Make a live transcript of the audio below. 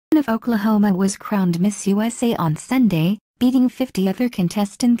of Oklahoma was crowned Miss USA on Sunday, beating 50 other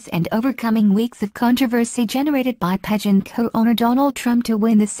contestants and overcoming weeks of controversy generated by pageant co-owner Donald Trump to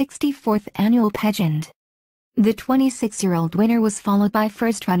win the 64th annual pageant. The 26-year-old winner was followed by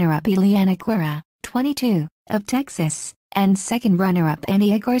first runner-up Eliana Guerra, 22, of Texas, and second runner-up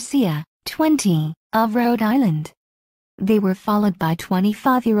Ania Garcia, 20, of Rhode Island. They were followed by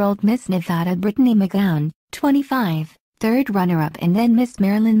 25-year-old Miss Nevada Brittany McGowan, 25, third runner-up, and then Miss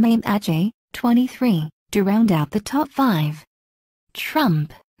Maryland Mame Ajay, 23, to round out the top 5.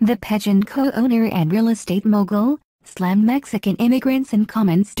 Trump, the pageant co-owner and real estate mogul, slammed Mexican immigrants in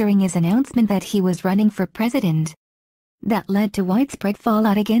comments during his announcement that he was running for president. That led to widespread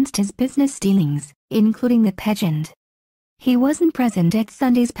fallout against his business dealings, including the pageant. He wasn't present at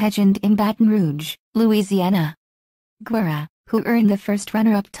Sunday's pageant in Baton Rouge, Louisiana. Guerra, who earned the first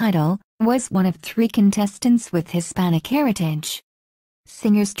runner-up title, was one of 3 contestants with Hispanic heritage.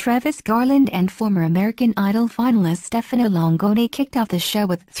 Singers Travis Garland and former American Idol finalist Stefano Longoni kicked off the show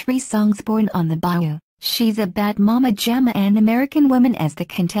with 3 songs Born on the Bayou, She's a Bad Mama Jamma and American Woman as the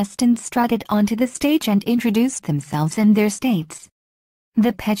contestants strutted onto the stage and introduced themselves and their states.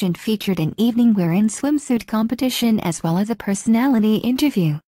 The pageant featured an evening wear and swimsuit competition as well as a personality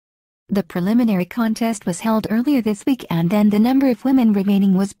interview. The preliminary contest was held earlier this week, and then the number of women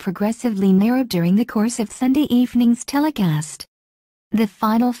remaining was progressively narrowed during the course of Sunday evening's telecast. The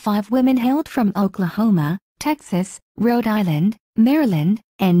final 5 women hailed from Oklahoma, Texas, Rhode Island, Maryland,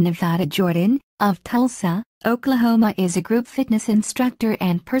 and Nevada. Jordan, of Tulsa, Oklahoma, is a group fitness instructor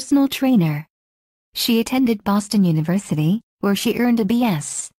and personal trainer. She attended Boston University, where she earned a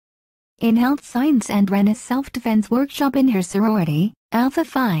B.S. in health science and ran a self-defense workshop in her sorority, Alpha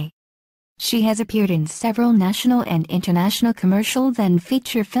Phi. She has appeared in several national and international commercials and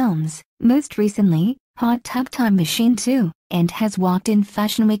feature films, most recently, Hot Tub Time Machine 2, and has walked in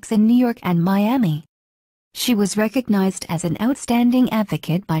fashion weeks in New York and Miami. She was recognized as an outstanding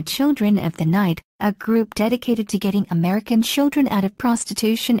advocate by Children of the Night, a group dedicated to getting American children out of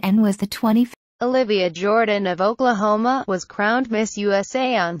prostitution, and was the 25th. Olivia Jordan of Oklahoma was crowned Miss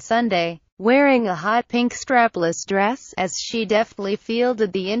USA on Sunday, wearing a hot pink strapless dress as she deftly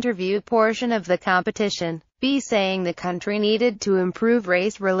fielded the interview portion of the competition, saying the country needed to improve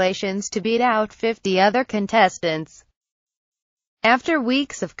race relations to beat out 50 other contestants. After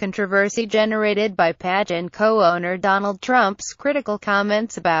weeks of controversy generated by pageant co-owner Donald Trump's critical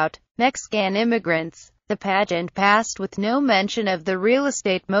comments about Mexican immigrants, the pageant passed with no mention of the real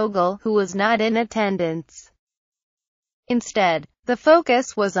estate mogul, who was not in attendance. Instead, the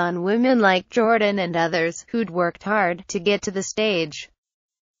focus was on women like Jordan and others who'd worked hard to get to the stage.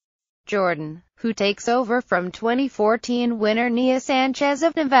 Jordan, who takes over from 2014 winner Nia Sanchez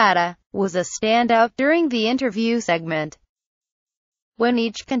of Nevada, was a standout during the interview segment, when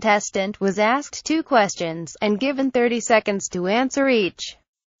each contestant was asked 2 questions and given 30 seconds to answer each.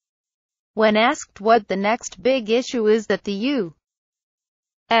 When asked what the next big issue is that the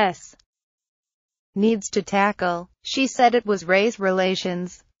U.S. needs to tackle, she said it was race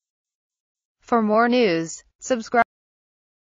relations. For more news, subscribe.